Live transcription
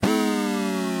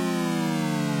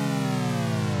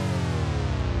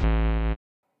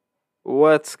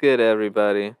What's good,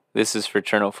 everybody? This is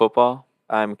Fraternal Football.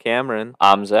 I'm Cameron.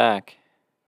 I'm Zach.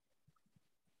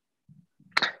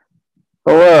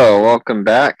 Hello, welcome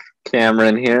back.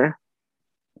 Cameron here.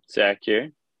 Zach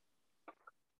here.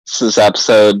 This is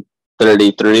episode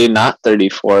 33, not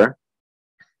 34,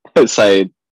 as I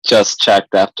just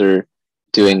checked after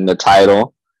doing the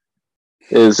title.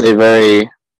 It is a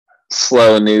very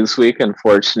slow news week,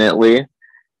 unfortunately.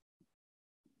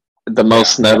 The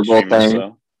most notable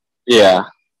thing, the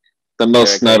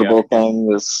most notable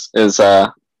thing is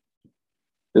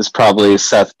probably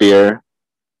Seth Beer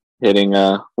hitting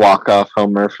a walk-off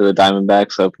homer for the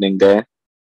Diamondbacks opening day.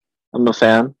 I'm a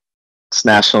fan. It's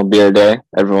National Beer Day.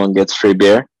 Everyone gets free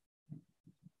beer.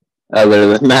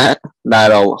 Other than that,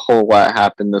 not a whole lot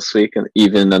happened this week, and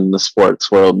even in the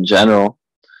sports world in general,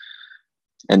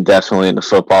 and definitely in the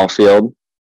football field.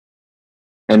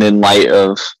 And in light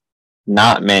of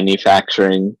not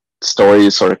manufacturing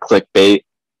stories or clickbait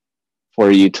for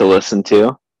you to listen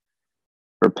to,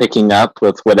 we're picking up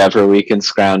with whatever we can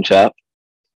scrounge up.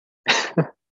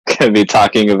 Going to be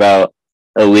talking about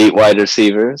elite wide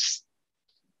receivers.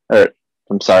 Elite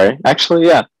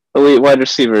wide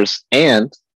receivers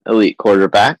and elite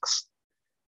quarterbacks.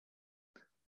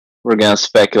 We're going to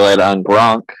speculate on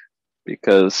Gronk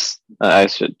because I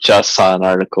just saw an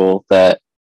article that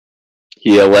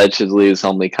he allegedly is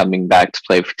only coming back to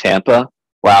play for Tampa.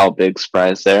 Wow, big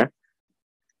surprise there.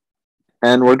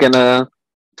 And we're going to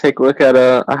take a look at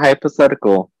a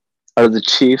hypothetical. Are the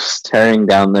Chiefs tearing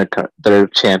down their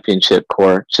championship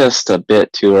core just a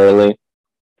bit too early?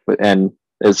 And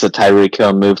is the Tyreek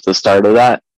Hill move the start of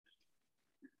that?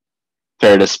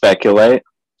 Fair to speculate.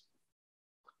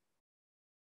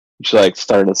 Would you like to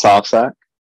start us off, Zach?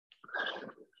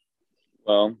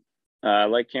 Well,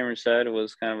 like Cameron said, it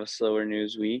was kind of a slower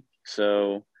news week.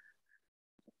 So,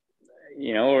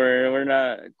 we're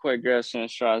not quite grasping at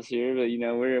straws here, but,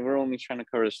 we're only trying to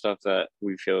cover the stuff that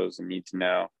we feel is a need to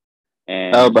know.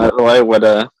 And by the way, what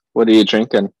are you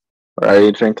drinking? Or are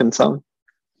you drinking some?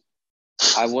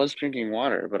 I was drinking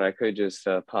water, but I could just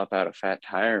pop out a fat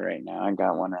tire right now. I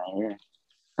got one right here.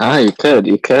 You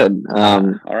could.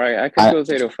 All right, I could go with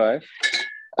 805.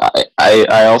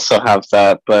 I also have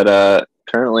that, but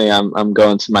currently I'm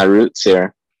going to my roots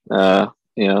here.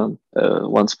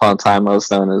 Once upon a time I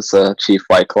was known as Chief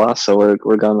White Claw, so we're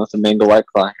going with the Mango White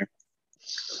Claw here.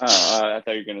 Oh, I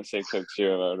thought you were gonna say Coke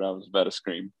Zero. I was about to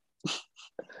scream.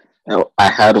 Oh, I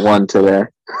had one today.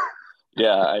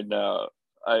 Yeah, I know.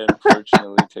 I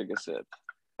unfortunately took a sip.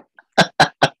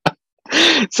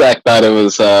 Zach thought it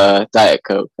was Diet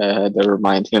Coke. I had to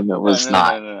remind him it was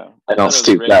not. No. I don't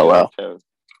stoop that well. Coke. I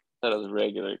thought it was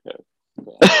regular Coke.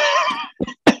 Yeah.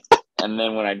 And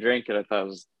then when I drank it, I thought it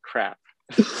was crap.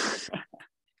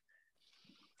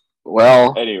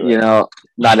 Well, anyway.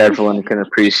 not everyone can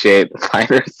appreciate the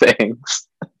finer things.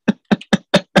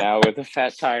 Now with a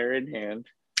fat tire in hand.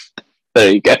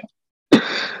 There you go.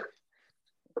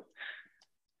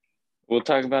 We'll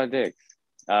talk about Dick.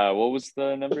 What was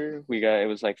the number we got? It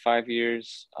was like 5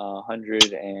 years,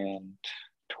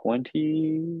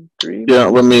 123. Yeah,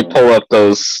 let me pull up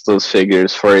those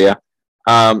figures for you.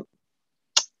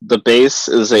 The base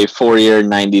is a 4-year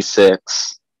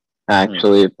 96,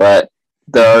 actually, but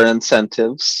there are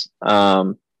incentives.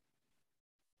 Actually,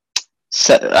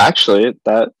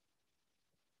 that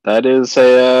is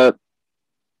a.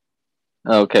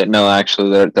 Okay, no,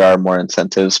 actually, there are more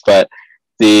incentives, but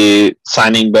the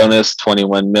signing bonus,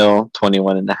 21 mil,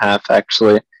 21 and a half,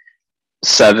 actually,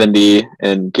 70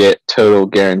 and get total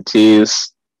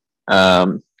guarantees.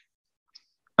 I'm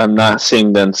not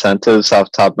seeing the incentives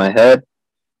off the top of my head.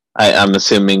 I'm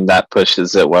assuming that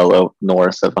pushes it well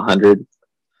north of 100.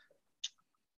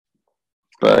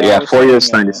 But yeah, 4 years,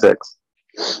 96.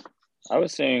 I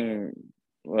was saying,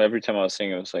 every time I was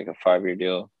saying it was like a 5-year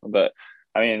deal, but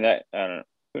I mean that I don't know.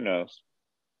 Who knows?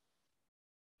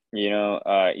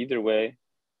 Either way,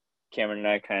 Cameron and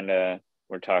I kind of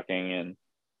were talking, and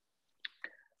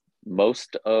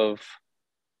most of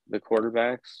the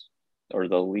quarterbacks or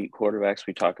the elite quarterbacks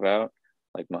we talk about,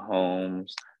 like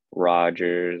Mahomes,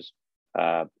 Rodgers,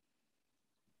 to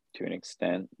an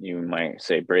extent, you might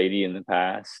say Brady in the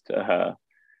past.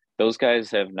 Those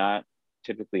guys have not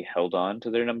typically held on to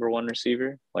their number one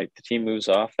receiver. Like the team moves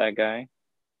off that guy,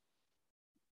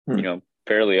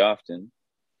 fairly often.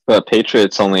 But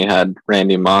Patriots only had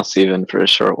Randy Moss even for a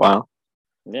short while.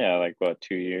 Yeah, like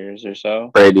 2 years or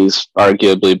so. Brady's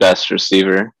arguably best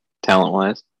receiver,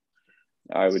 talent-wise.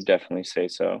 I would definitely say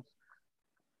so.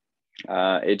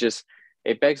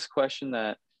 It begs the question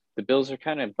that the Bills are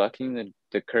kind of bucking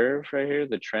the curve right here,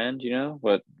 the trend,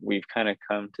 what we've kind of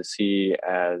come to see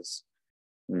as,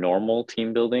 normal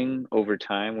team building over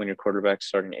time when your quarterback's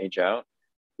starting to age out.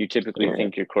 You typically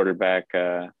think your quarterback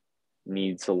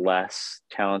needs less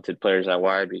talented players out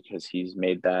wide because he's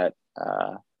made that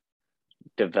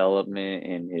development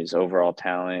in his overall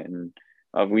talent.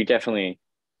 And we definitely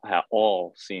have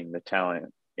all seen the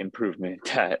talent improvement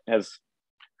that has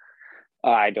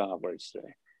I don't have words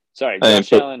today. Sorry,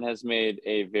 Josh Allen has made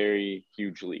a very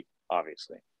huge leap,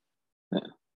 obviously. Yeah.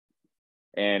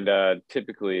 And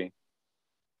typically,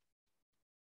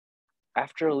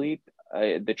 after a leap,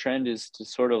 the trend is to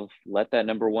sort of let that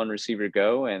number one receiver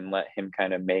go and let him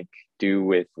kind of make do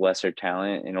with lesser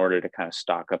talent in order to kind of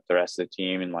stock up the rest of the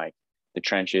team in like the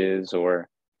trenches or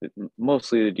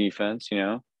mostly the defense, you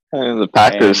know? The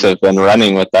Packers have been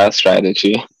running with that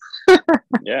strategy.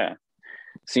 Yeah.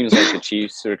 Seems like the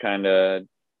Chiefs are kind of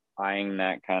eyeing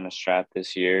that kind of strat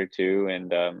this year too.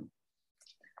 And,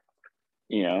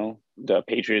 you know, the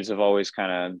Patriots have always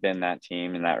kind of been that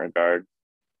team in that regard.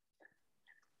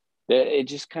 It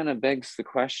just kind of begs the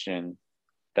question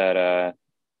that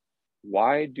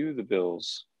why do the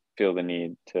Bills feel the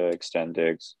need to extend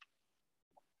Diggs?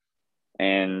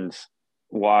 And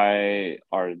why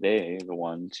are they the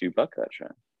ones who buck that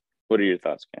trend? What are your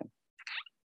thoughts, Cam?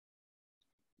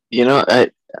 You know,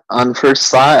 on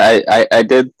first thought, I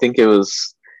did think it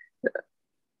was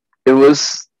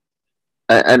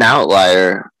an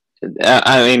outlier.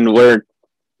 I mean,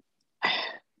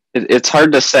 it's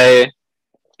hard to say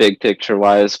big picture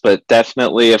wise, but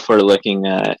definitely if we're looking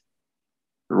at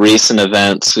recent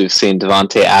events, we've seen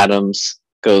Devontae Adams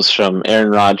goes from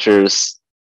Aaron Rodgers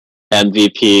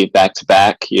MVP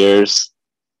back-to-back years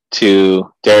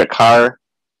to Derek Carr,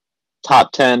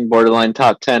 top 10, borderline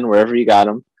top 10, wherever you got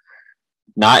him.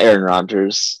 Not Aaron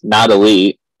Rodgers, not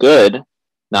elite, good,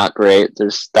 not great.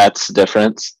 That's the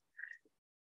difference.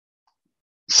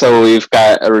 So we've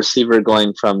got a receiver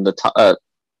going from the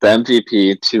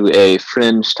MVP to a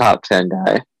fringe top 10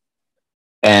 guy.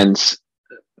 And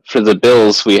for the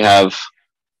Bills, we have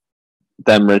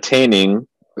them retaining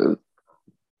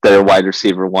their wide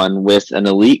receiver one with an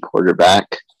elite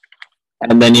quarterback.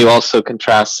 And then you also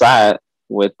contrast that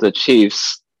with the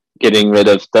Chiefs getting rid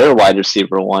of their wide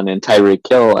receiver one and Tyreek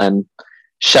Hill and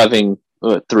shoving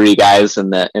three guys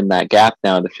in that gap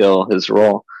now to fill his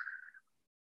role.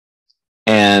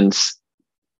 And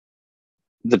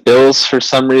the Bills, for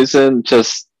some reason,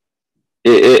 just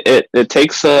it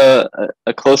takes a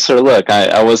closer look.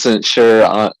 I wasn't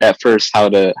sure at first how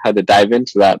to dive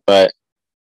into that, but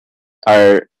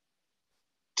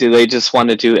do they just want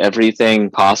to do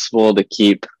everything possible to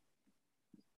keep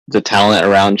the talent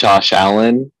around Josh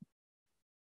Allen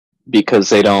because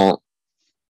they don't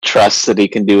trust that he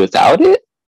can do without it?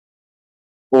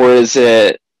 Or is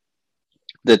it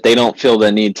that they don't feel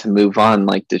the need to move on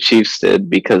like the Chiefs did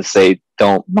because they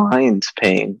don't mind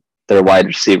paying their wide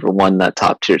receiver one that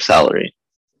top tier salary?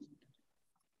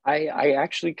 I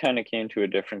actually kind of came to a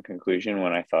different conclusion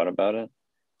when I thought about it.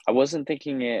 I wasn't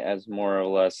thinking it as more or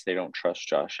less they don't trust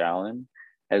Josh Allen.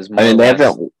 As more they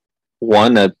haven't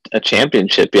won a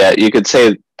championship yet. You could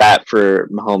say that for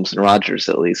Mahomes and Rodgers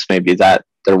at least. Maybe that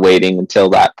they're waiting until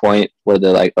that point where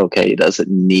they're like, okay, he doesn't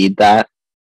need that.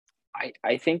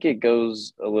 I think it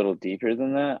goes a little deeper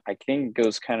than that. I think it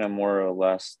goes kind of more or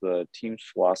less the team's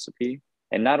philosophy.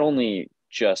 And not only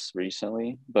just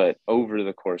recently, but over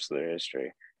the course of their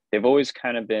history. They've always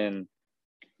kind of been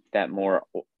that more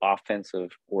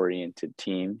offensive oriented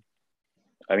team.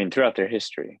 I mean, throughout their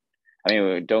history. I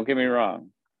mean, don't get me wrong.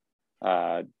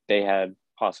 They had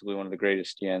possibly one of the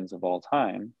greatest DNs of all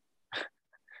time.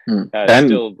 Still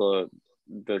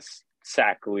the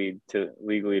sack league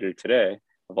leader today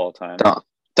of all time.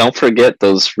 Don't forget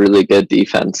those really good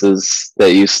defenses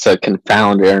that used to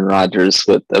confound Aaron Rodgers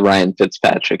with the Ryan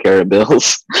Fitzpatrick era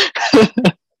Bills.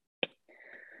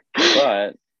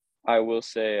 But I will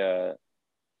say,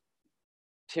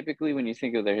 typically when you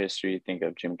think of their history, you think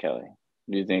of Jim Kelly.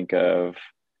 You think of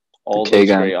all those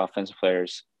great offensive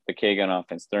players, the K-Gun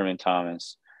offense, Thurman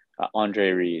Thomas,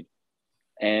 Andre Reed.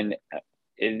 And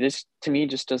this, to me,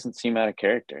 just doesn't seem out of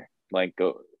character.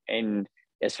 And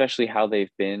especially how they've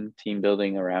been team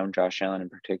building around Josh Allen in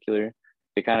particular.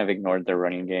 They kind of ignored their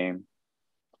running game.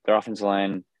 Their offensive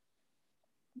line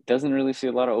doesn't really see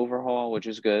a lot of overhaul, which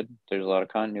is good. There's a lot of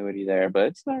continuity there, but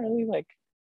it's not really like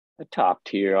a top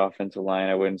tier offensive line,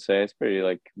 I wouldn't say. It's pretty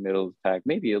like middle of the pack,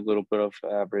 maybe a little bit of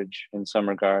average in some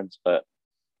regards, but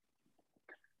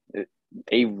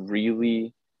they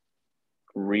really,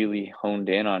 really honed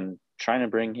in on trying to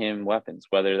bring him weapons,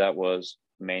 whether that was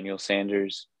Emmanuel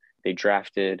Sanders. They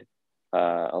drafted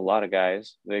a lot of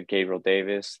guys. They Gabriel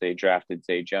Davis. They drafted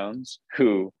Zay Jones,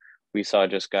 who we saw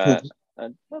just got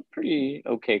a pretty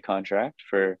okay contract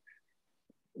for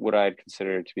what I'd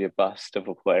consider to be a bust of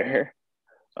a player.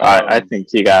 I think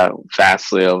he got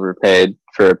vastly overpaid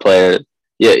for a player.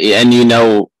 Yeah,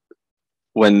 and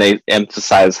when they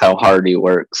emphasize how hard he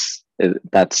works,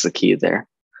 that's the key there.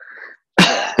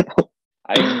 Yeah.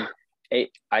 I mean,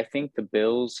 I think the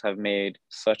Bills have made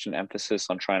such an emphasis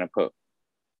on trying to put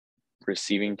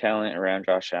receiving talent around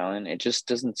Josh Allen. It just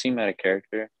doesn't seem out of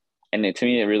character. And to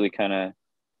me, it really kind of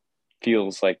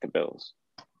feels like the Bills.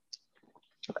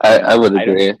 I would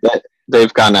agree.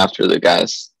 They've gone after the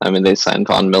guys. I mean, they signed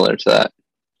Von Miller to that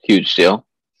huge deal.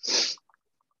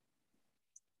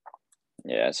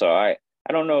 Yeah, so I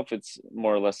don't know if it's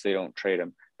more or less they don't trade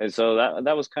him. And so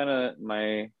that was kind of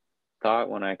my thought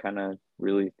when I kind of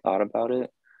really thought about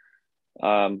it.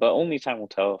 But only time will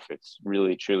tell if it's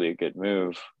really truly a good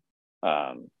move.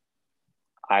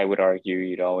 I would argue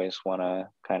you'd always want to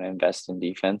kind of invest in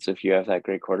defense if you have that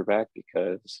great quarterback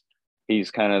because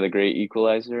he's kind of the great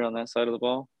equalizer on that side of the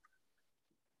ball.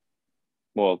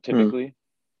 Well, typically.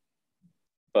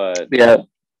 But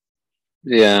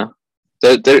yeah.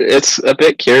 It's a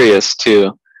bit curious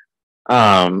too,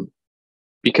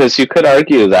 because you could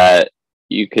argue that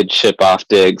you could ship off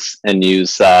Diggs and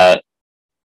use that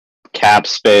cap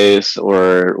space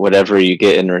or whatever you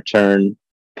get in return,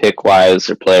 pick wise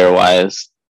or player wise,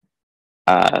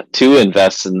 to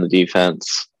invest in the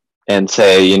defense and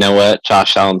say, you know what,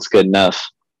 Josh Allen's good enough.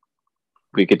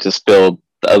 We could just build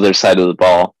the other side of the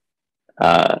ball,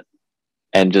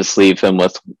 and just leave him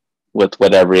with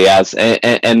whatever he has.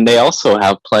 And they also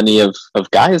have plenty of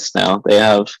guys now. They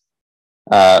have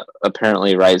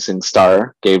apparently rising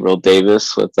star Gabriel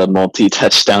Davis with a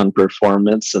multi-touchdown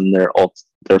performance in their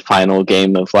final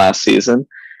game of last season.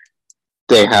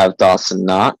 They have Dawson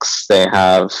Knox. They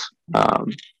have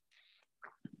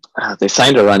they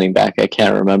signed a running back. I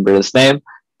can't remember his name.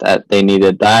 That they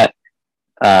needed that.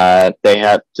 Do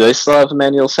they still have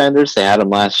Emmanuel Sanders? They had him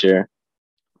last year.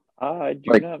 I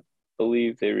do not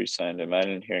believe they re-signed him. I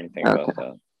didn't hear anything about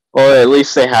that. Well, at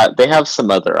least they have some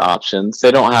other options.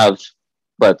 They don't have,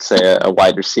 let's say, a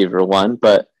wide receiver one,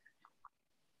 but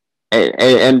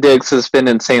and Diggs has been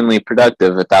insanely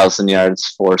productive, 1,000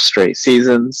 yards 4 straight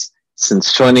seasons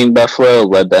since joining Buffalo.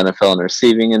 Led the NFL in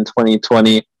receiving in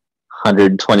 2020,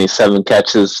 127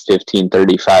 catches,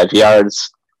 1,535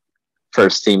 yards.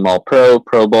 First team All-Pro,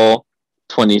 Pro Bowl,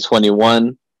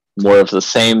 2021. More of the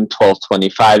same,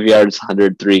 1,225 yards,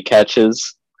 103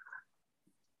 catches.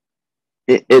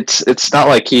 It's not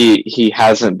like he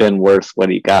hasn't been worth what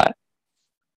he got,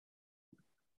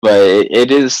 but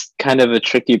it is kind of a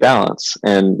tricky balance,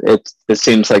 and it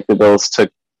seems like the Bills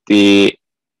took the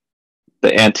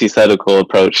antithetical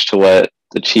approach to what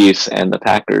the Chiefs and the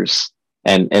Packers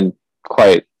and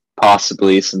quite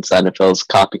possibly, since NFL's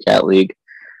copycat league,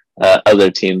 other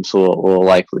teams will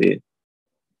likely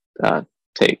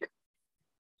take.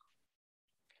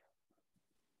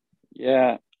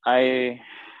 Yeah, I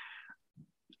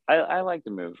like the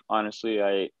move. Honestly,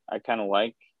 I kind of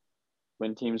like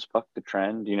when teams buck the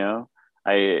trend,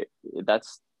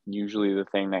 that's usually the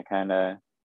thing that kind of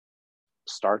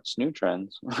starts new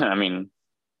trends. I mean,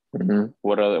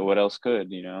 what else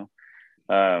could,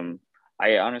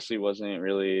 I honestly wasn't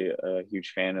really a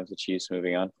huge fan of the Chiefs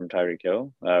moving on from Tyreek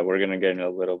Hill. We're going to get into a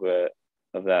little bit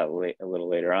of that a little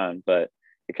later on, but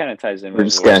it kind of ties in. We're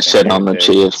just going to shit on the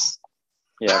Chiefs.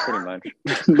 Yeah, pretty much.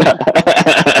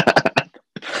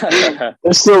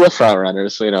 They're still the front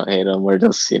runners. We don't hate them. We're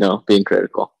just, being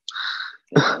critical.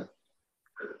 Yeah.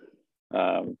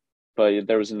 But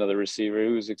there was another receiver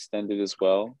who was extended as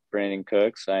well, Brandon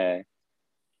Cooks. I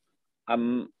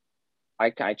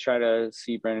try to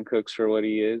see Brandon Cooks for what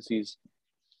he is. He's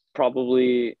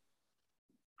probably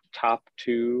top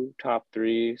 2, top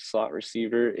 3 slot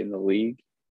receiver in the league.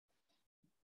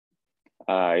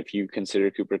 If you consider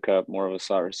Cooper Kupp more of a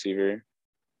slot receiver,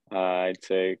 I'd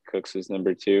say Cooks is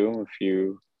number 2. If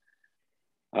you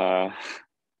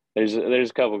there's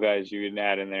a couple guys you can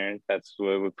add in there. That's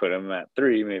what would put him at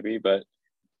 3 maybe, but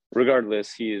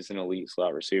regardless, he is an elite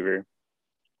slot receiver.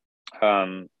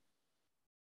 Kind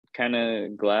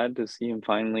of glad to see him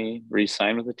finally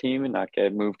re-sign with the team and not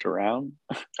get moved around.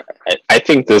 I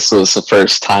think this was the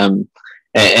first time,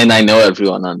 and I know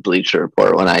everyone on Bleacher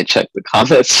Report, when I checked the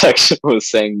comments section, was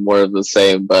saying more of the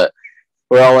same, but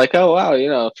we're all like, oh,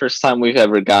 wow, first time we've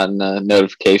ever gotten a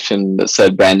notification that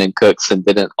said Brandon Cooks and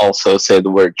didn't also say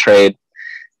the word trade.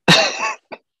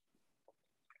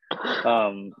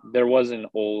 There was an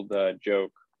old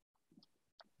joke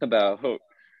about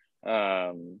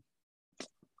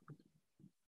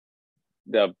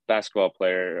the basketball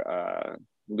player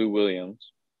Lou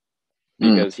Williams.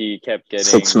 because he kept getting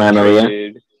 6 man a year.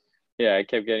 traded. Yeah, I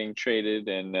kept getting traded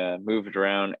and moved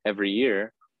around every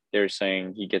year. They're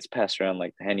saying he gets passed around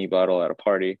like the Henny bottle at a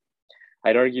party.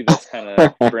 I'd argue that's kind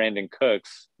of Brandon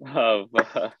Cooks of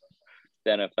the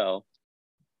NFL.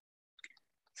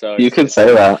 So You could it's say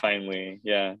good that. to finally,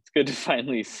 it's good to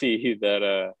finally see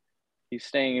that he's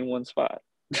staying in one spot.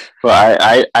 Well,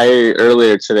 I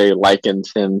earlier today likened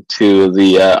him to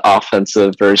the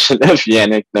offensive version of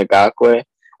Yannick Ngakwe.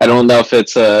 I don't know if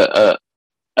it's a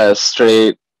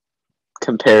straight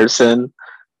comparison,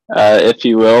 if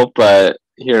you will, but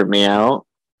hear me out.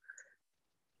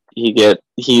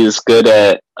 He's good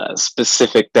at a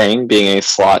specific thing, being a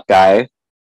slot guy,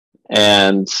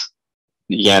 and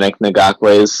Yannick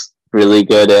Ngakwe is really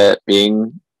good at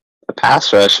being a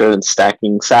pass rusher and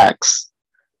stacking sacks.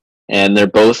 And they're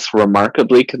both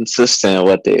remarkably consistent at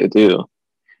what they do.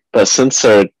 But since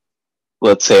they're,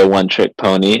 let's say, a one-trick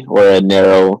pony or a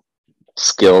narrow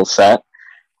skill set,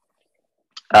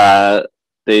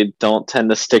 they don't tend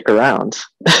to stick around,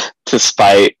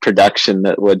 despite production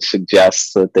that would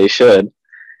suggest that they should.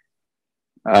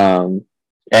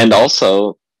 And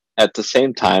also, at the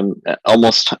same time,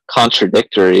 almost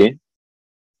contradictory,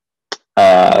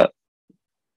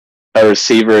 a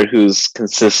receiver who's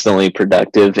consistently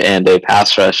productive and a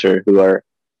pass rusher who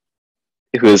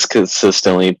is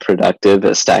consistently productive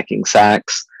at stacking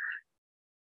sacks.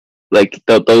 Like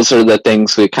those are the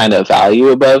things we kind of value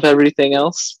above everything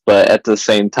else. But at the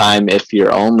same time, if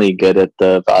you're only good at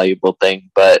the valuable thing,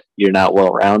 but you're not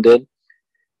well rounded,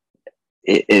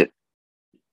 it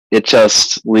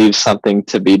just leaves something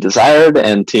to be desired,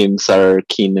 and teams are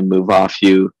keen to move off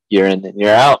you year in and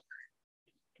year out.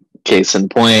 Case in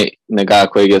point,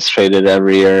 Ngakwe gets traded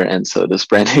every year, and so does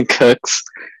Brandon Cooks.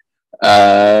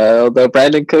 Although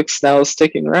Brandon Cooks now is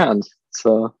sticking around,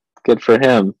 so good for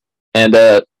him. And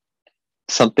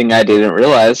something I didn't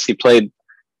realize, he played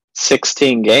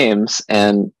 16 games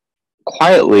and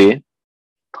quietly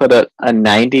put a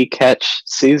 90-catch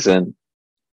season,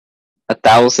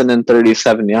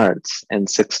 1,037 yards, and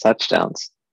 6 touchdowns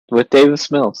with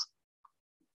Davis Mills.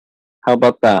 How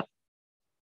about that?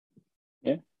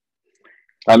 Yeah.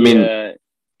 I mean, go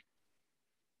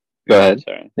ahead.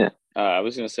 Sorry. Yeah. I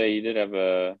was going to say he did have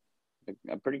a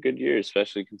pretty good year,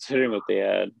 especially considering what they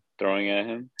had throwing at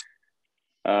him.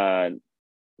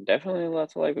 Definitely a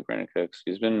lot to like with Brandon Cooks.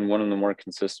 He's been one of the more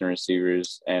consistent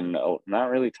receivers and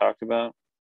not really talked about.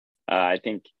 I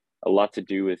think a lot to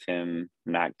do with him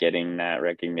not getting that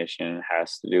recognition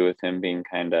has to do with him being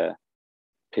kind of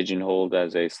pigeonholed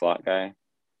as a slot guy.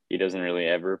 He doesn't really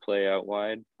ever play out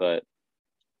wide, but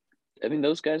I mean,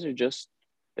 those guys are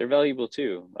they're valuable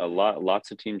too. Lots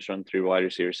of teams run through wide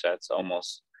receiver sets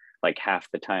almost like half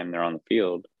the time they're on the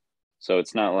field. So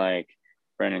it's not like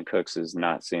Brandon Cooks is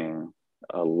not seeing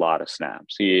a lot of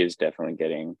snaps. He is definitely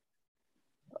getting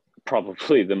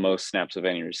probably the most snaps of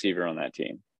any receiver on that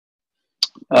team.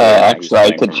 Actually,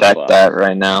 I could check that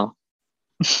right now.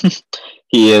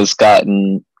 He has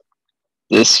gotten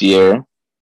this year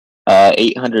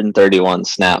 831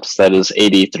 snaps. That is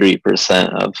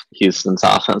 83% of Houston's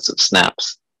offensive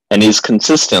snaps. And he's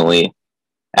consistently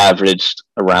averaged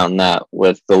around that,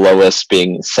 with the lowest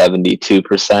being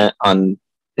 72% on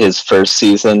his first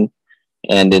season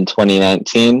and in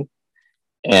 2019,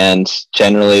 and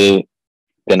generally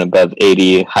been above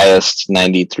 80, highest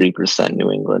 93%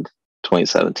 New England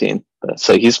 2017.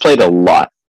 So he's played a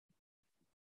lot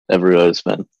everywhere he's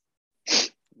been.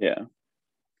 Yeah.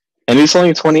 And he's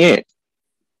only 28.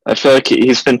 I feel like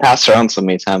he's been passed around so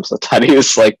many times. I thought he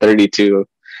was like 32.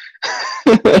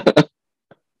 But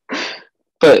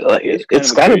like,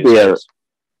 it's got to be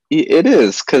it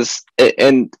is, because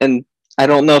and I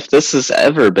don't know if this has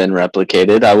ever been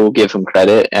replicated. I will give him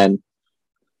credit, and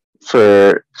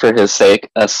for his sake,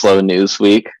 a slow news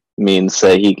week means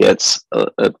that he gets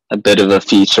a bit of a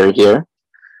feature here.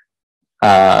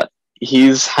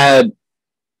 He's had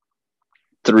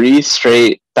 3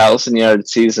 straight 1,000-yard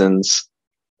seasons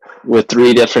with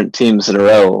 3 different teams in a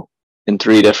row in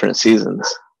 3 different seasons.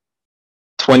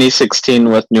 2016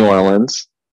 with New Orleans,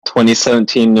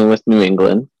 2017 with New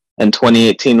England, and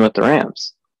 2018 with the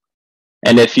Rams.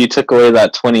 And if you took away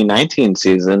that 2019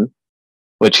 season,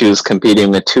 which he was competing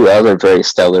with 2 other very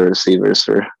stellar receivers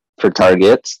for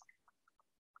targets,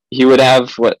 he would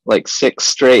have 6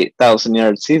 straight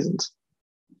 1,000-yard seasons.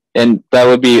 And that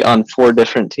would be on 4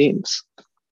 different teams.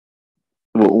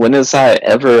 When has that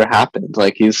ever happened?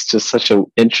 Like, he's just such an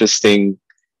interesting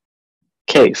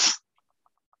case.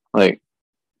 Like,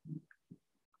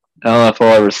 I don't know if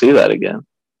I'll ever see that again.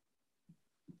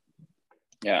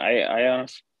 Yeah, I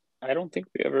honestly, I don't think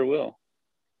we ever will.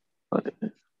 Okay.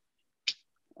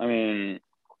 I mean,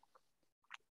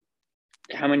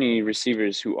 how many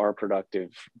receivers who are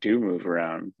productive do move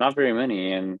around? Not very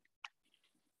many, and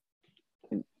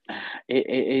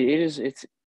it's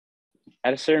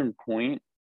at a certain point,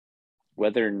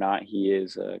 whether or not he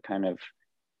is a kind of,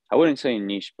 I wouldn't say a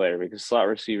niche player, because slot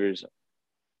receivers,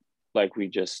 like we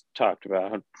just talked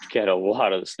about, get a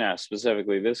lot of the snaps,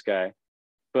 specifically this guy.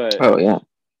 But Oh yeah.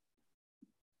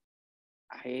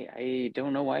 I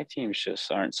don't know why teams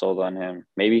just aren't sold on him.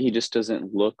 Maybe he just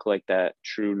doesn't look like that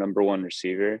true number one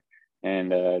receiver,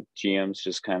 and GMs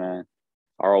just kind of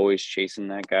are always chasing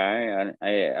that guy.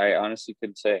 I honestly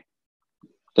couldn't say.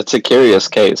 It's a curious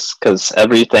case because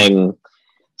everything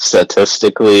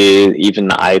statistically, even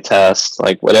the eye test,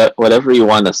 like whatever you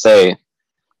want to say,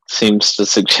 seems to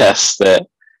suggest that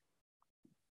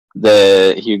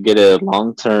you get a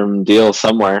long-term deal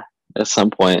somewhere at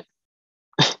some point,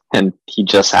 and he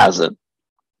just hasn't.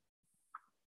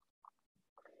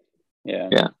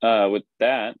 Yeah. With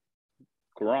that,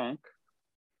 Gronk,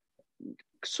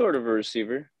 sort of a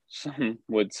receiver, some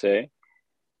would say.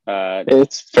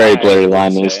 It's very blurry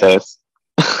line these days.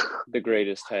 The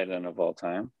greatest tight end of all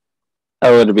time.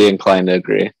 I would be inclined to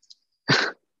agree.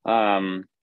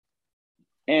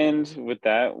 And with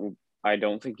that, I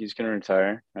don't think he's going to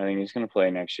retire. I think he's going to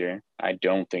play next year. I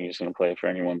don't think he's going to play for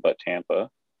anyone but Tampa.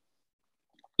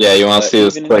 Yeah, you want to see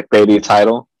his clickbaity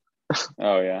title?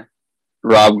 Oh, yeah.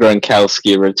 Rob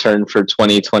Gronkowski return for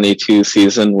 2022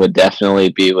 season would definitely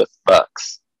be with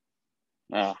Bucks.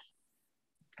 Oh.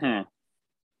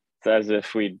 It's as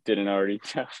if we didn't already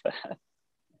know that.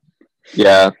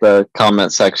 Yeah, the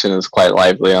comment section is quite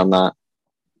lively on that.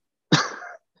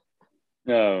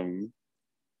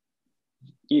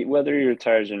 Whether he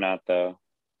retires or not, though,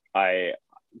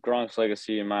 Gronk's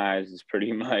legacy in my eyes is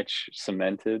pretty much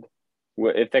cemented.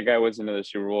 If that guy wins another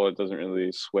Super Bowl, it doesn't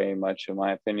really sway much, in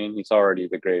my opinion. He's already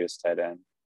the greatest tight end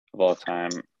of all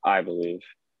time, I believe.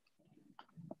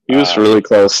 He was really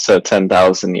close to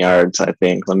 10,000 yards, I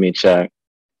think. Let me check.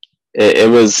 It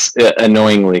was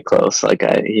annoyingly close. Like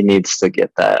he needs to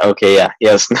get that. Okay, yeah, he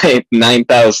has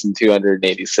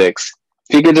 9,286.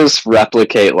 If he could just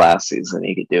replicate last season,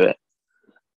 he could do it.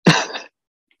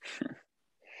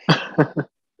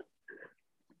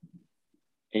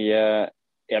 Yeah,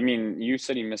 I mean, you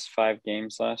said he missed 5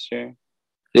 games last year.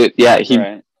 Yeah,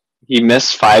 he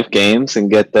missed 5 games,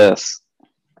 and get this.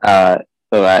 I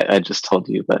just told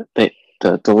you, but the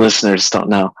listeners don't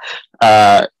know.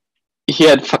 He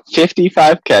had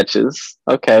 55 catches.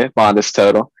 Okay, modest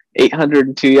total.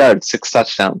 802 yards, 6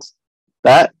 touchdowns.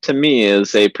 That, to me,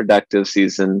 is a productive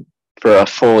season for a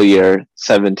full year,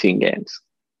 17 games.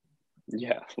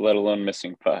 Yeah, let alone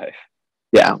missing 5.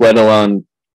 Yeah, let alone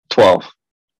 12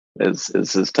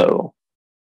 is his total.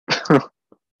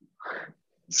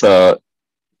 So,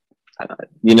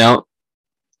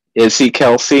 is he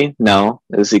Kelsey? No.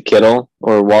 Is he Kittle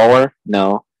or Waller?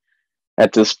 No.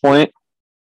 At this point.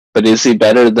 But is he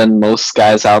better than most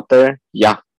guys out there?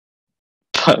 Yeah.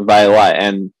 By a lot.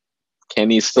 And can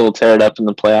he still tear it up in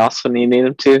the playoffs when you need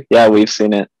him to? Yeah, we've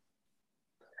seen it.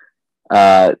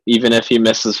 Even if he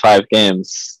misses 5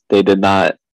 games, he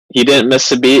didn't miss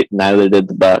a beat, neither did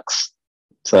the Bucks.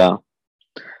 So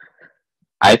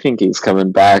I think he's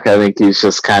coming back. I think he's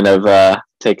just kind of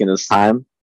taking his time.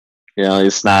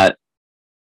 He's not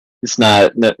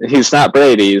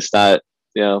Brady. He's not,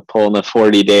 pulling a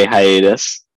 40-day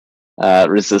hiatus,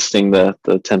 resisting the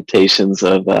temptations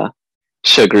of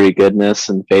sugary goodness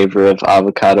in favor of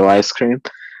avocado ice cream.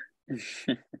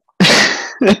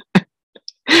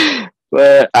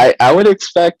 But I would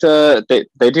expect they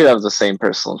do have the same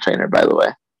personal trainer, by the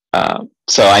way.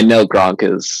 So I know Gronk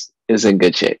is in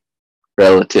good shape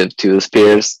relative to his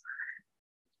peers.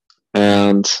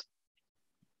 And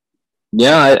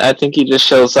yeah, I think he just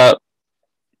shows up.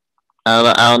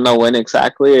 I don't know when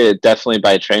exactly. Definitely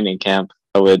by training camp,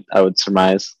 I would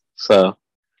surmise. So,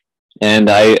 and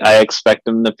I expect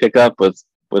him to pick up with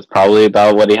probably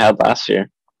about what he had last year,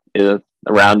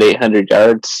 around 800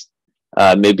 yards.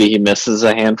 Maybe he misses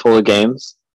a handful of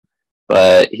games,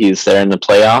 but he's there in the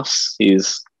playoffs.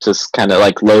 He's just kind of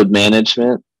like load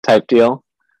management type deal,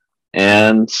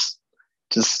 and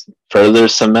just further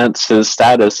cements his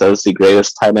status as the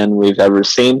greatest tight end we've ever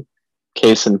seen.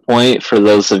 Case in point, for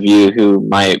those of you who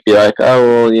might be like,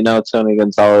 oh, well, Tony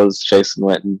Gonzalez, Jason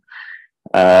Witten,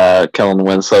 Kellen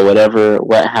Winslow, what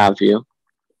have you.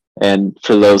 And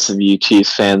for those of you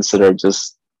Chiefs fans that are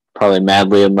just probably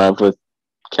madly in love with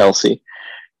Kelsey,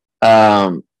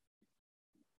 Rob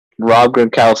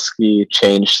Gronkowski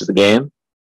changed the game.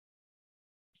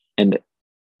 And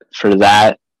for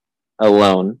that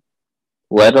alone,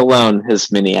 let alone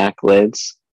his many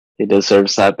accolades, he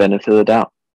deserves that benefit of the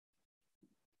doubt.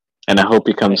 and I hope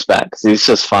he comes back because he's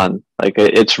just fun. Like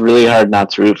it's really hard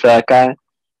not to root for that guy.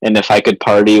 And if I could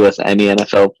party with any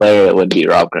NFL player, it would be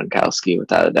Rob Gronkowski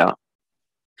without a doubt.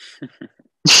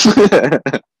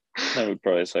 I would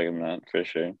probably second that for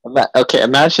sure. Okay,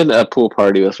 imagine a pool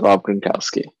party with Rob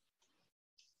Gronkowski.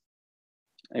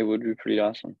 It would be pretty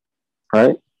awesome.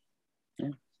 Right?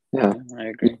 Yeah, I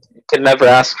agree. You can never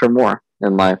ask for more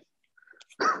in life.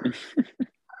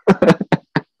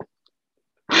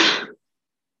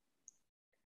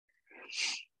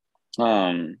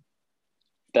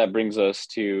 That brings us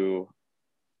to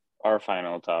our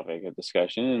final topic of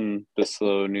discussion in the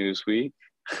slow news week.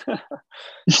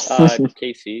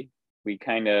 Casey, we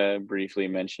kind of briefly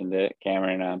mentioned it.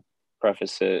 Cameron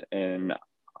prefaced it in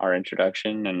our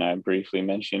introduction, and I briefly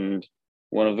mentioned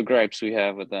one of the gripes we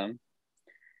have with them.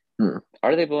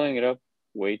 Are they blowing it up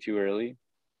way too early?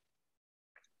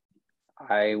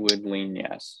 I would lean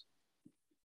yes.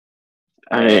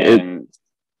 It's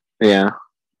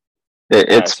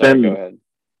been. Go ahead.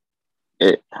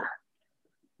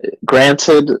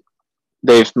 Granted,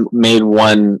 they've made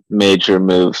one major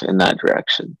move in that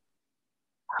direction.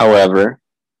 However,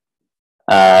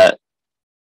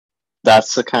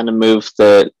 that's the kind of move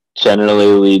that generally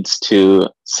leads to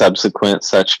subsequent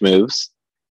such moves.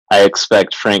 I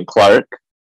expect Frank Clark,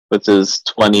 with his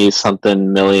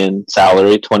 20-something million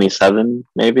salary, 27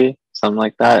 maybe, something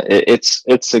like that. It's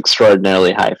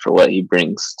extraordinarily high for what he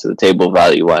brings to the table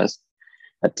value-wise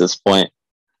at this point.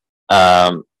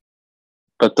 But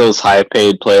those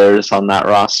high-paid players on that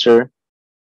roster,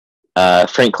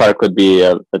 Frank Clark would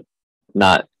be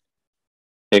not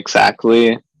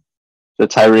exactly the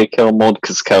Tyreek Hill mold,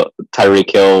 because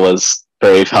Tyreek Hill was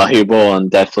very valuable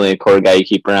and definitely a core guy you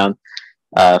keep around.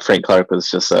 Frank Clark was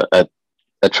just a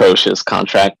atrocious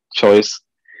contract choice.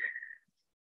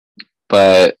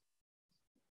 But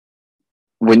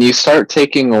when you start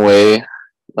taking away,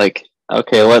 like,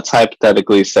 okay, let's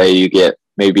hypothetically say you get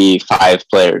maybe 5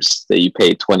 players that you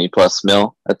pay 20 plus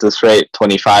mil at this rate,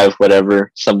 25,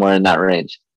 whatever, somewhere in that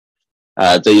range.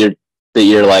 That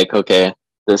you're like, okay,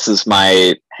 this is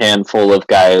my handful of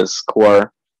guys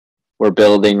core. We're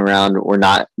building around.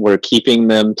 We're keeping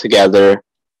them together.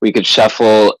 We could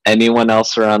shuffle anyone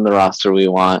else around the roster we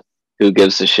want. Who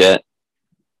gives a shit?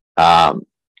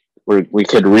 We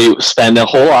could spend a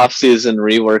whole offseason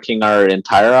reworking our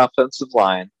entire offensive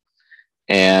line,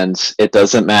 and it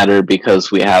doesn't matter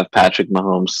because we have Patrick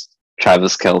Mahomes,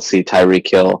 Travis Kelce, Tyreek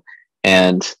Hill,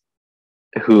 and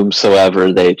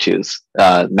whomsoever they choose.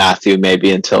 Matthew,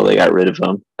 maybe, until they got rid of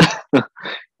him.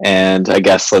 And I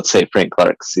guess let's say Frank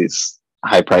Clark, because he's a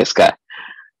high-priced guy.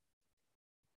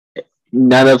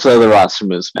 None of the other roster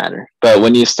moves matter. But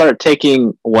when you start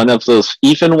taking even one of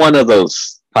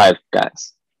those 5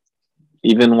 guys,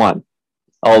 even one,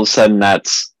 all of a sudden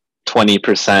that's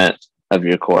 20% of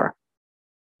your core.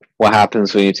 What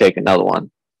happens when you take another one?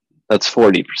 That's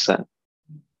 40%.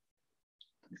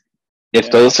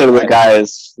 If those are the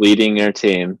guys leading your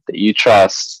team that you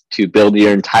trust to build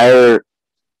your entire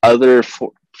other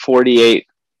 48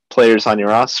 players on your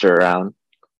roster around,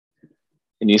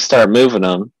 and you start moving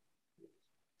them,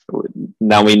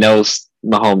 now we know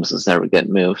Mahomes is never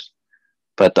getting moved,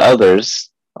 but the others,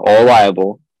 all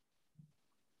liable.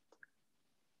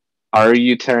 Are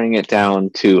you tearing it down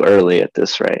too early at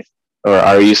this rate? Or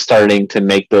are you starting to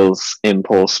make those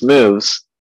impulse moves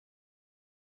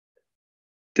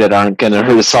that aren't going to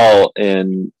result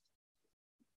in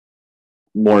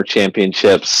more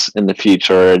championships in the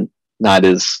future, and not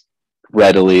as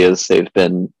readily as they've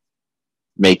been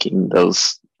making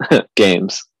those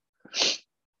games?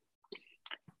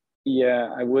 Yeah,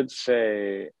 I would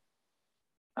say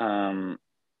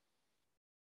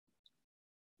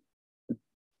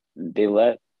they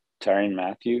let Tyrann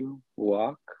Mathieu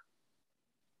walk.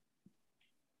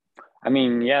 I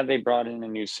mean, yeah, they brought in a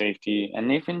new safety, and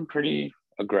they've been pretty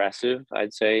aggressive,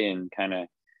 I'd say, in kind of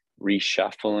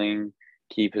reshuffling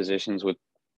key positions with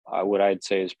what I'd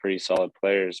say is pretty solid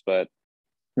players. But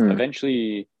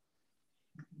eventually,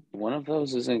 one of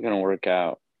those isn't going to work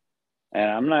out.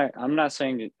 And I'm not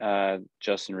saying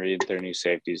Justin Reed, their new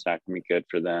safety, is not going to be good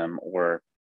for them, or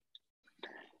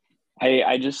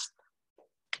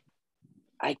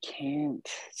I can't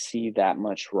see that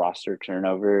much roster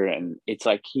turnover, and it's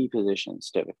like key positions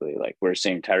typically. Like we're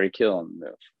seeing Tyreek Hill on the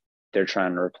move. They're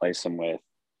trying to replace him with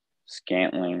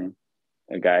Scantling,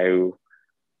 a guy who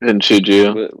and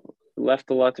Juju left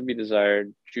a lot to be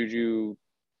desired. Juju,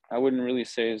 I wouldn't really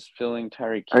say is filling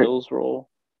Tyreek Hill's role.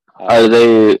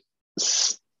 Did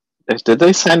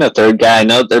they sign a third guy? I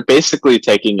know they're basically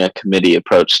taking a committee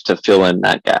approach to fill in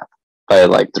that gap by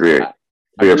like three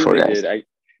or four guys.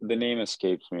 the name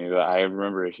escapes me, but I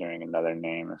remember hearing another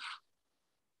name.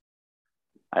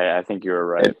 I think you were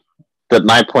right. But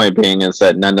my point being is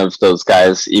that none of those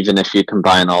guys, even if you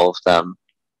combine all of them,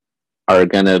 are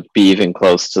going to be even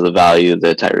close to the value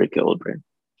that Tyreek Hill would bring.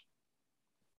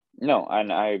 No,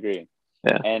 and I agree.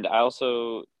 Yeah. And I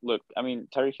also look. I mean,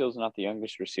 Tyreek Hill's not the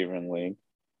youngest receiver in the league,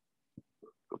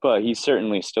 but he's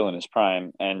certainly still in his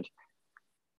prime. And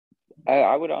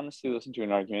I would honestly listen to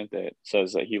an argument that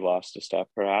says that he lost a step,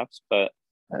 perhaps. But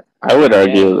I would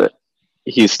argue that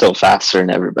he's still faster than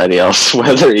everybody else,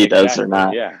 whether he does or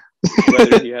not. Yeah.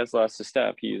 Whether he has lost a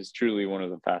step, he is truly one of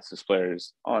the fastest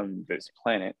players on this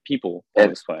planet, on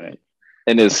this planet.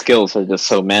 And his skills are just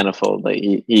so manifold. Like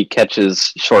he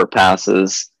catches short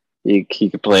passes. He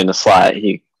could play in the slot.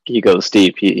 He goes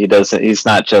deep. He doesn't. He's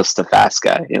not just a fast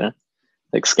guy,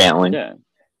 like Scantling. Yeah.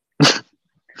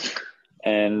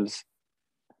 And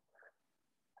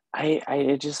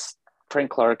I just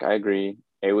Frank Clark. I agree.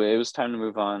 It was time to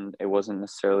move on. It wasn't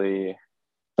necessarily.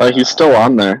 Oh, he's still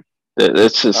on there.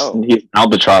 It's just he's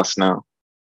albatross now.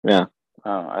 Yeah.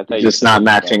 Oh, I thought he's just not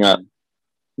matching up.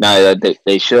 No,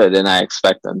 they should, and I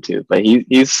expect them to. But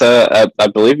he's I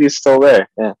believe he's still there.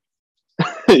 Yeah.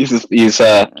 he's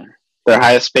their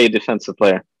highest paid defensive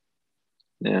player.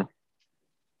 Yeah.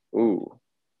 Ooh.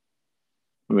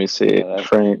 Let me see.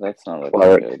 Frank that's not looking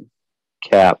Clark good.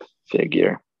 Cap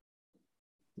figure.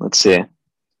 Let's see.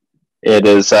 It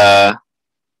is let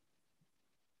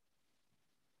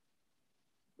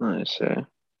me see.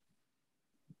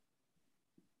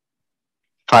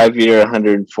 5-year,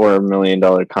 $104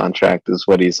 million contract is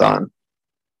what he's on.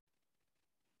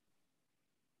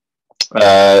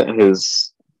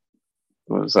 His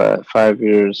what was that? 5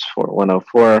 years for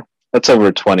 104. That's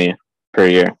over 20 per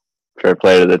year for a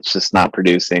player that's just not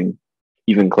producing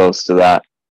even close to that.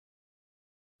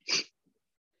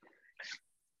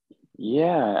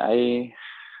 Yeah,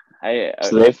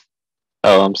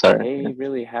 I'm sorry. They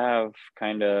really have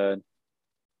kind of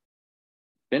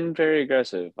been very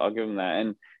aggressive. I'll give them that.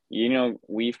 And,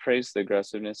 we've praised the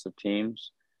aggressiveness of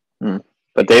teams.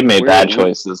 But they've made bad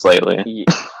choices lately.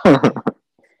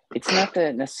 It's not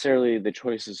that necessarily the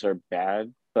choices are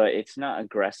bad, but it's not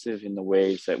aggressive in the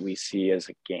ways that we see as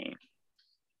a game.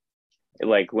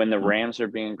 Like when the Rams are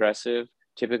being aggressive,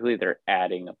 typically they're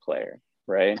adding a player,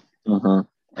 right?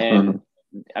 And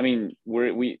I mean,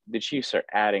 the Chiefs are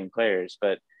adding players,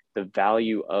 but the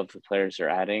value of the players they're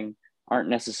adding aren't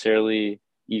necessarily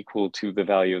equal to the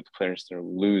value of the players they're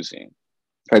losing.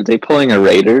 Are they pulling a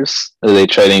Raiders? Are they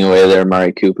trading away their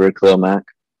Amari Cooper, Khalil Mack?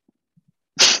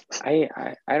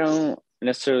 I don't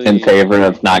necessarily in favor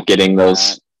of not getting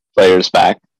those players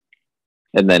back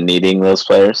and then needing those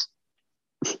players.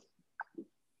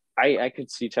 I could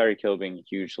see Tyreek Hill being a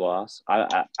huge loss.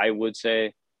 I would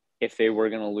say if they were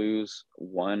going to lose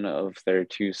one of their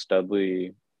two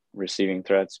studly receiving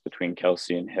threats between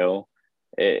Kelsey and Hill,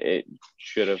 it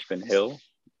should have been Hill.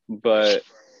 But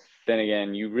then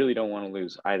again, you really don't want to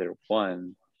lose either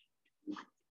one.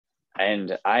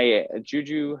 And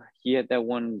Juju, he had that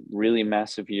one really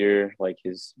massive year, like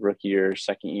his rookie year,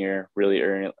 second year, really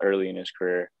early in his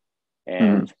career.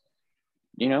 And,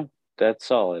 that's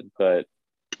solid. But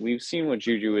we've seen what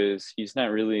Juju is. He's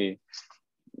not really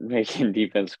making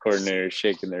defense coordinators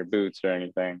shaking their boots or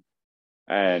anything.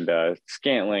 And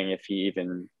Scantling, if he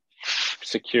even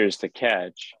secures the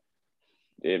catch,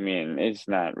 I mean, it's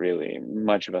not really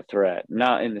much of a threat.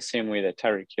 Not in the same way that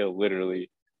Tyreek Hill literally,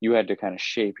 you had to kind of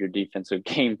shape your defensive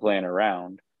game plan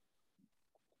around.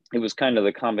 It was kind of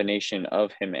the combination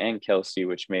of him and Kelsey,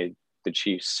 which made the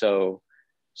Chiefs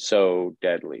so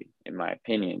deadly, in my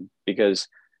opinion, because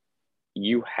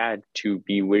you had to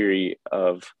be wary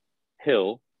of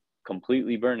Hill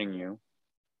completely burning you.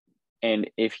 And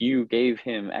if you gave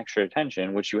him extra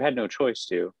attention, which you had no choice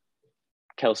to,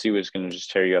 Kelsey was going to just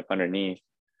tear you up underneath.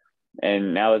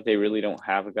 And now that they really don't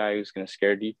have a guy who's going to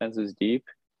scare defenses deep,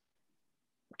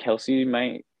 Kelsey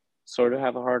might sort of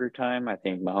have a harder time. I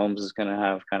think Mahomes is going to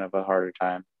have kind of a harder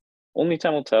time. Only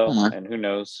time will tell. And who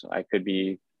knows? I could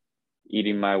be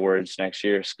eating my words next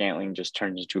year. Scantling just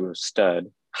turns into a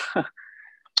stud.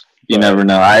 You never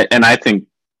know. I think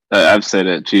I've said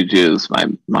it. Juju is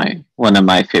my one of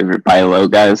my favorite buy low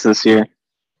guys this year,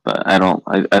 but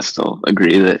I still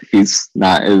agree that he's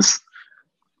not as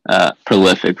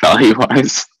prolific value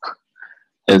wise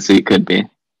as he could be.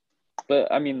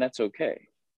 But I mean, that's okay.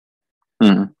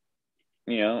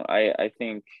 I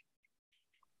think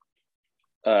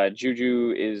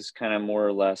Juju is kind of more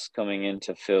or less coming in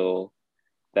to fill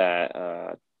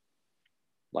that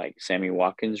like Sammy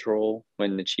Watkins role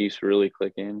when the Chiefs really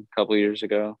click in a couple years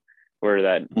ago, where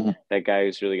that guy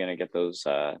who's really going to get those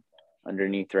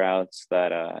underneath routes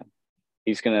that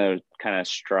he's going to kind of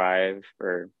thrive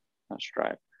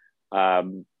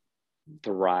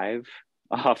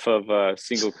off of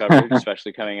single coverage,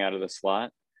 especially coming out of the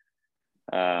slot.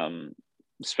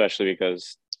 Especially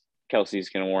because Kelsey's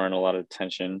going to warrant a lot of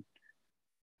attention.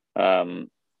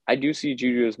 I do see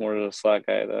Juju as more of a slot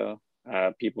guy, though.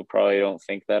 People probably don't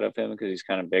think that of him because he's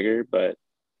kind of bigger, but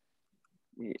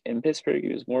in Pittsburgh,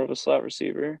 he was more of a slot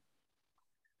receiver.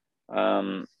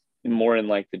 More in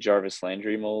like the Jarvis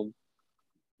Landry mold.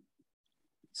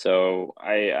 So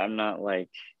I'm not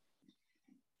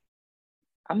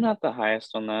the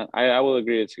highest on that. I will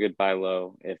agree it's a good buy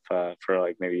low if for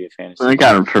like maybe a fantasy. I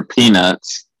got him for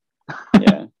peanuts.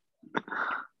 Yeah.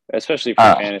 Especially for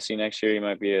fantasy next year, he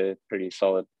might be a pretty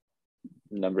solid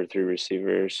number 3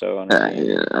 receiver or so.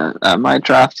 Yeah, I might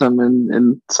draft him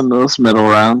in some of those middle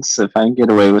rounds if I can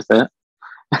get away with it.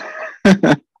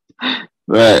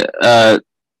 But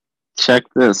check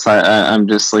this. I'm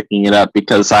just looking it up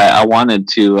because I wanted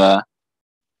to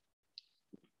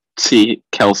see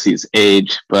Kelsey's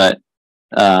age, but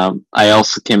I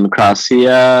also came across he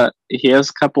has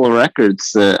a couple of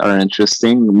records that are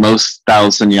interesting. Most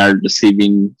 1,000-yard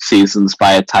receiving seasons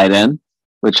by a tight end,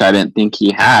 which I didn't think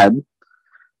he had,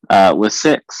 with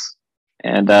 6,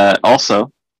 and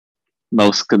also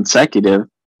most consecutive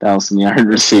 1,000-yard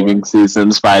receiving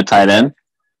seasons by a tight end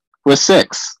with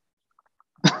 6.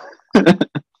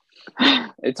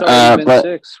 It's already been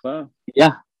 6. Wow.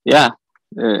 Yeah,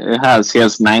 it has. He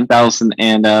has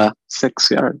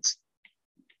 9,006 yards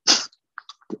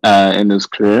in his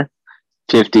career,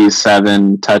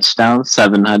 57 touchdowns,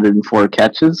 704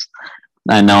 catches.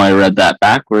 I know I read that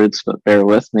backwards, but bear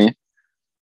with me.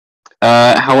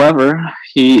 However,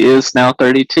 he is now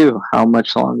 32. How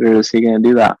much longer is he going to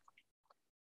do that?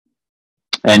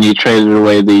 And you traded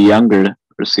away the younger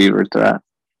receiver to that.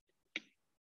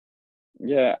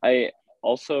 Yeah, I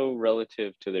also,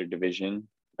 relative to their division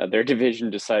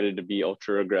decided to be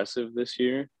ultra aggressive this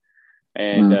year.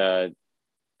 And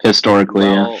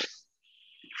historically,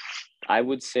 I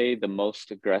would say the most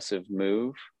aggressive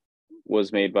move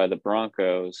was made by the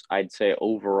Broncos. I'd say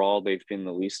overall they've been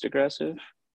the least aggressive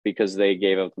because they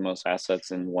gave up the most assets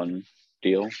in one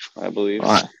deal, I believe.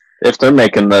 If they're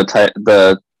making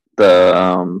the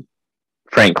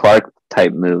Frank Clark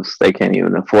type moves, they can't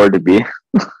even afford to be.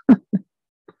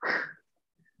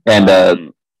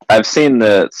 And I've seen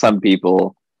that some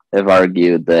people have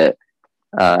argued that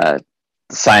the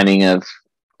signing of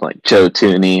like Joe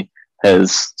Tooney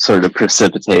has sort of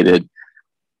precipitated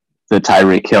the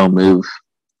Tyreek Hill move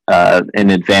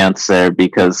in advance there,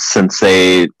 because since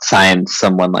they signed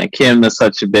someone like him is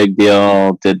such a big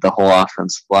deal, did the whole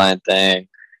offensive line thing,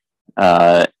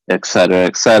 et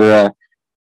cetera,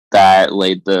 that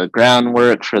laid the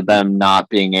groundwork for them not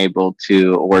being able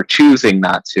to, or choosing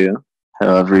not to,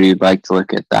 however you'd like to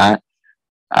look at that,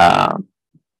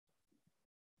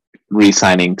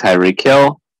 re-signing Tyreek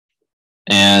Hill,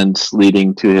 and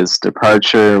leading to his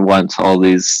departure once all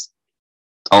these.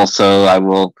 Also, I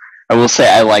will say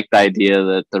I like the idea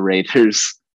that the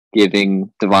Raiders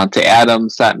giving Devontae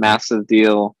Adams that massive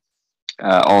deal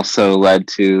also led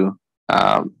to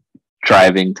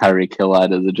driving Tyreek Hill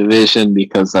out of the division,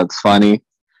 because that's funny.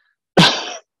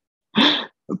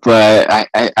 But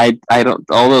I don't.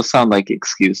 All those sound like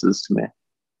excuses to me.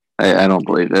 I don't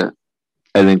believe it.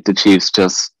 I think the Chiefs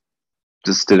just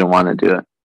didn't want to do it.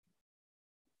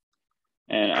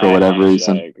 And for whatever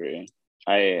reason. I agree.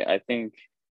 I think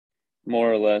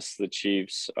more or less the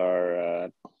Chiefs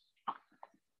are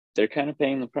they're kind of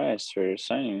paying the price for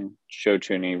signing Joe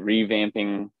Tooney,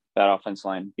 revamping that offense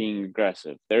line, being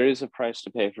aggressive. There is a price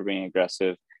to pay for being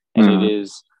aggressive, and it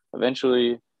is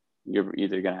eventually you're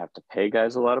either going to have to pay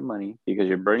guys a lot of money because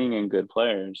you're bringing in good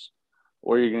players,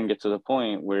 or you're going to get to the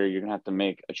point where you're going to have to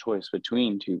make a choice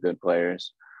between 2 good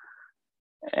players.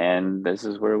 And this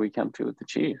is where we come to with the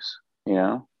Chiefs, you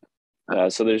know?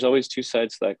 So there's always 2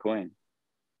 sides to that coin.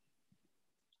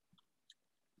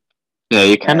 Yeah,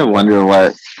 you kind of wonder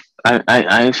what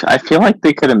I feel like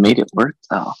they could have made it work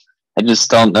though. I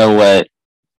just don't know what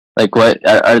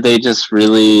are they just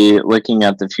really looking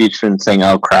at the future and saying,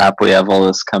 "Oh crap, we have all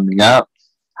this coming up.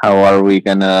 How are we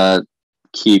gonna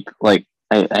keep I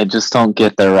just don't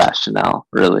get their rationale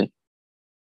really.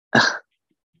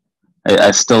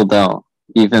 I still don't,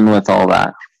 even with all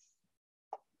that.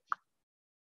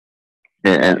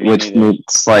 Which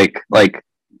means like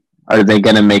are they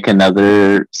going to make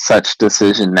another such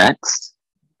decision next?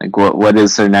 Like what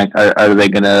is their next? Are they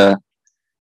going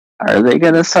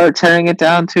to start tearing it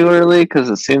down too early? Because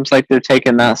it seems like they're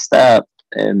taking that step.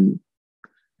 And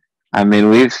I mean,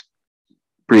 we've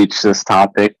breached this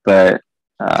topic, but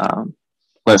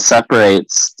what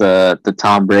separates the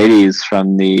Tom Brady's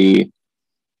from the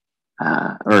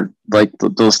or like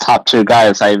those top tier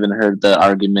guys. I even heard the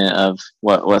argument of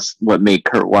what made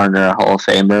Kurt Warner a Hall of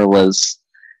Famer was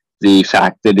the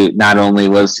fact that not only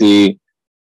was he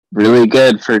really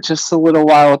good for just a little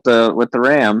while with the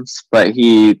Rams, but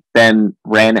he then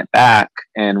ran it back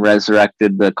and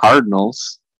resurrected the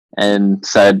Cardinals and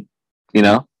said, you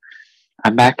know,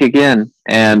 I'm back again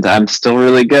and I'm still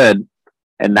really good.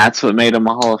 And that's what made him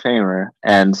a Hall of Famer.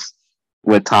 And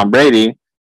with Tom Brady,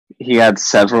 he had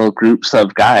several groups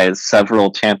of guys,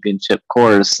 several championship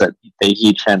cores that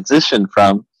he transitioned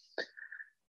from.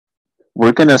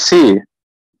 We're going to see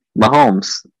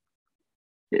Mahomes.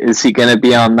 Is he going to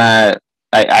be on that?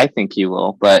 I think he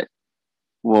will, but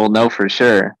we'll know for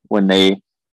sure when they're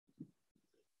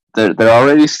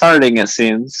already starting, it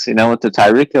seems, with the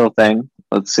Tyreek Hill thing.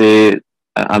 Let's see.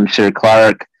 I'm sure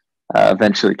Clark,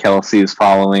 eventually Kelsey is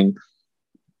following.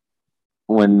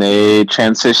 When they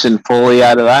transition fully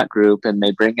out of that group and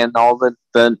they bring in all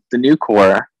the new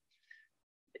core,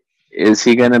 is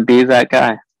he going to be that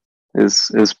guy? Is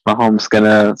Mahomes going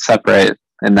to separate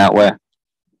in that way?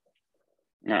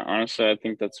 No, honestly, I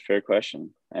think that's a fair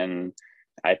question. And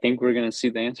I think we're going to see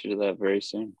the answer to that very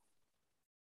soon.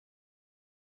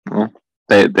 Well,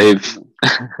 they've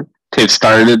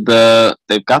started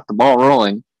they've got the ball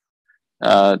rolling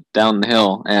down the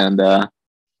hill, and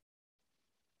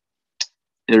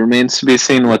it remains to be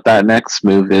seen what that next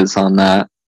move is on that.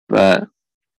 But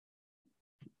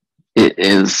it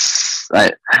is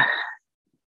there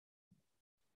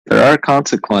are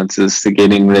consequences to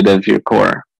getting rid of your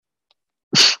core.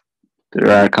 There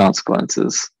are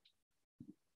consequences.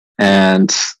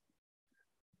 And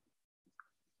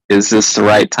is this the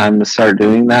right time to start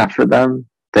doing that for them?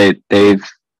 They've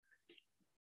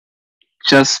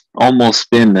just almost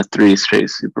been to 3 straight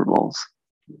Super Bowls.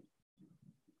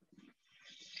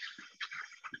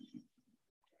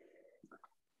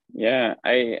 Yeah,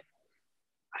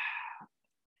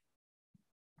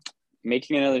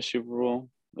 making another Super Bowl,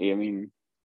 I mean,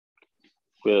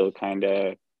 will kind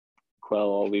of quell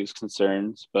all these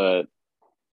concerns, but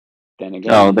then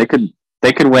again, oh, they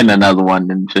could win another one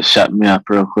and just shut me up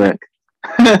real quick.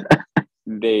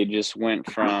 They just went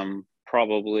from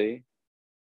probably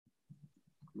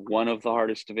one of the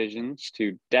hardest divisions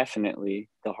to definitely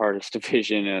the hardest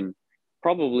division in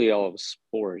probably all of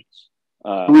sports.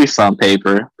 At least on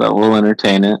paper, but we'll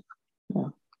entertain it.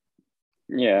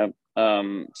 Yeah.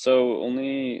 So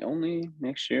only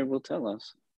next year will tell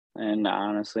us. And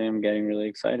honestly, I'm getting really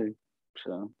excited.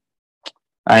 So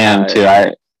I am too.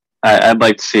 I'd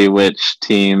like to see which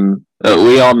team.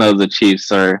 We all know the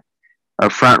Chiefs are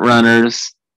front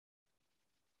runners.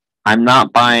 I'm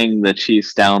not buying the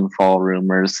Chiefs' downfall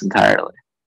rumors entirely.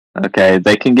 Okay,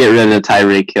 they can get rid of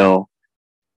Tyreek Hill.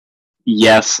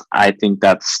 Yes, I think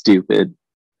that's stupid.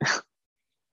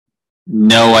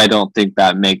 No, I don't think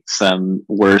that makes them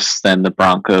worse than the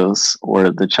Broncos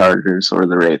or the Chargers or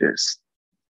the Raiders.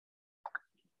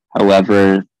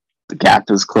 However, the gap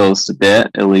is closed a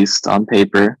bit, at least on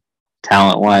paper,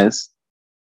 talent-wise.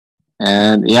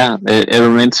 And yeah, it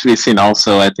remains to be seen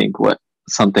also, I think,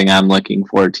 something I'm looking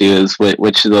forward to is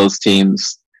which of those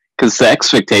teams, because the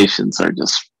expectations are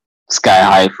just sky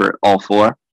high for all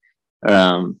 4.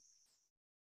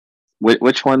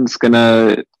 Which one's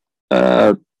gonna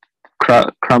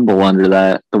crumble under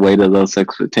the weight of those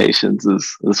expectations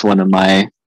is one of my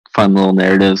fun little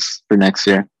narratives for next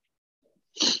year.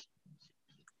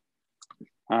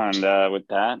 And with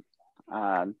that,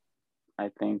 I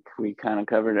think we kind of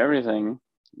covered everything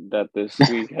that this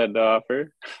week had to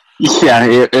offer. Yeah,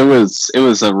 it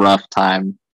was a rough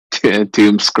time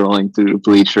doom scrolling through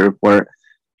Bleacher Report,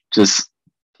 just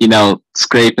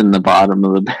scraping the bottom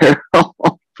of the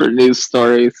barrel for news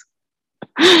stories.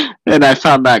 And I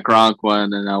found that Gronk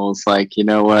one, and I was like, you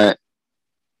know what?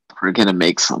 We're gonna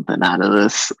make something out of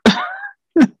this.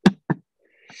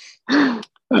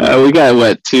 We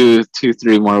got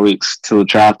 3 more weeks till the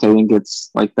draft. I think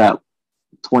it's like that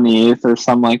 28th or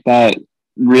something like that.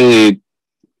 Really,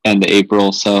 end of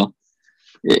April. So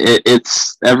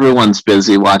it's everyone's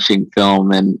busy watching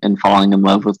film and falling in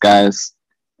love with guys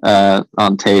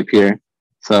on tape here.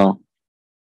 So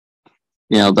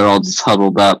they're all just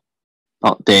huddled up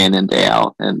day in and day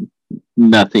out, and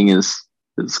nothing is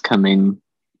coming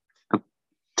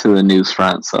to the news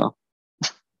front. So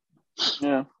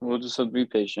yeah, we'll just have to be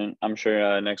patient. I'm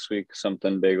sure next week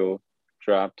something big will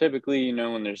drop. Typically,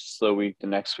 when there's a slow week, the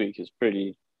next week is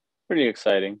pretty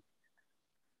exciting.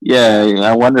 Yeah,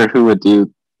 I wonder who would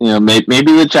do.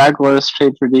 Maybe the Jaguars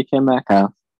trade for DK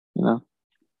Metcalf.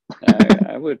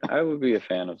 I would be a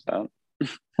fan of that.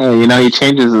 Hey, you know, he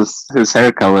changes his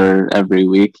hair color every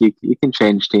week. He can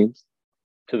change teams.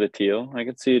 To the teal. I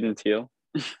could see it in teal.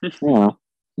 Yeah,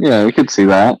 yeah, we could see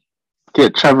that.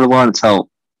 Get Trevor Lawrence help,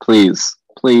 please,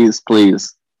 please,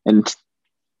 please, and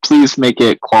please make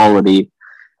it quality.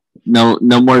 No,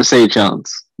 no more Zay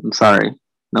Jones. I'm sorry,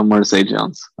 no more Zay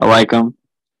Jones. I like him,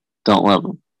 don't love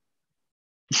him.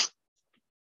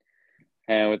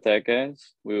 And with that,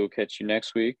 guys, we will catch you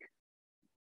next week.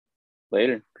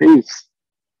 Later. Peace.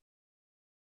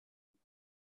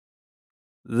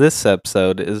 This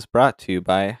episode is brought to you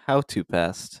by How to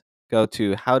Pest. Go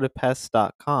to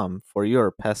howtopest.com for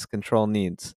your pest control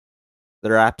needs.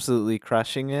 They're absolutely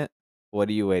crushing it. What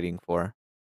are you waiting for?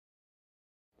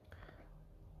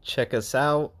 Check us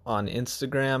out on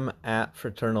Instagram at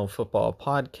Fraternal Football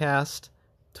Podcast.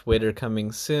 Twitter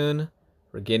coming soon.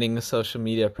 We're getting a social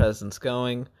media presence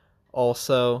going.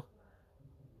 Also,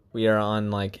 we are on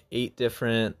like 8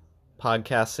 different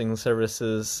podcasting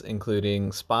services,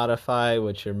 including Spotify,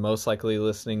 which you're most likely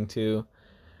listening to,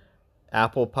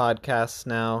 Apple Podcasts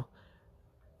now,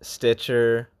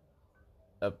 Stitcher,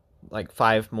 like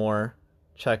 5 more.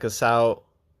 Check us out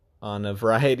on a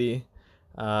variety.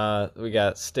 We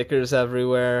got stickers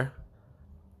everywhere.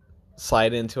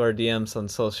 Slide into our DMs on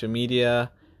social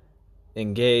media.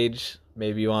 Engage.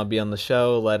 Maybe you want to be on the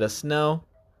show. Let us know.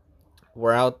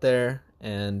 We're out there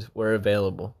and we're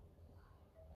available.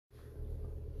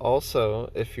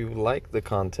 Also, if you like the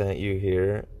content you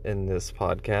hear in this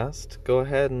podcast, go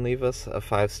ahead and leave us a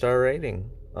 5-star rating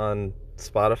on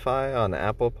Spotify, on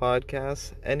Apple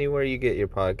Podcasts, anywhere you get your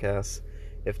podcasts.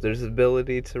 If there's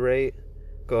ability to rate,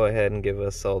 go ahead and give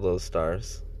us all those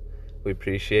stars. We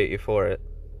appreciate you for it.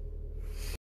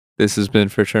 This has been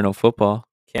Fraternal Football.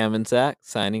 Cam and Zach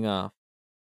signing off.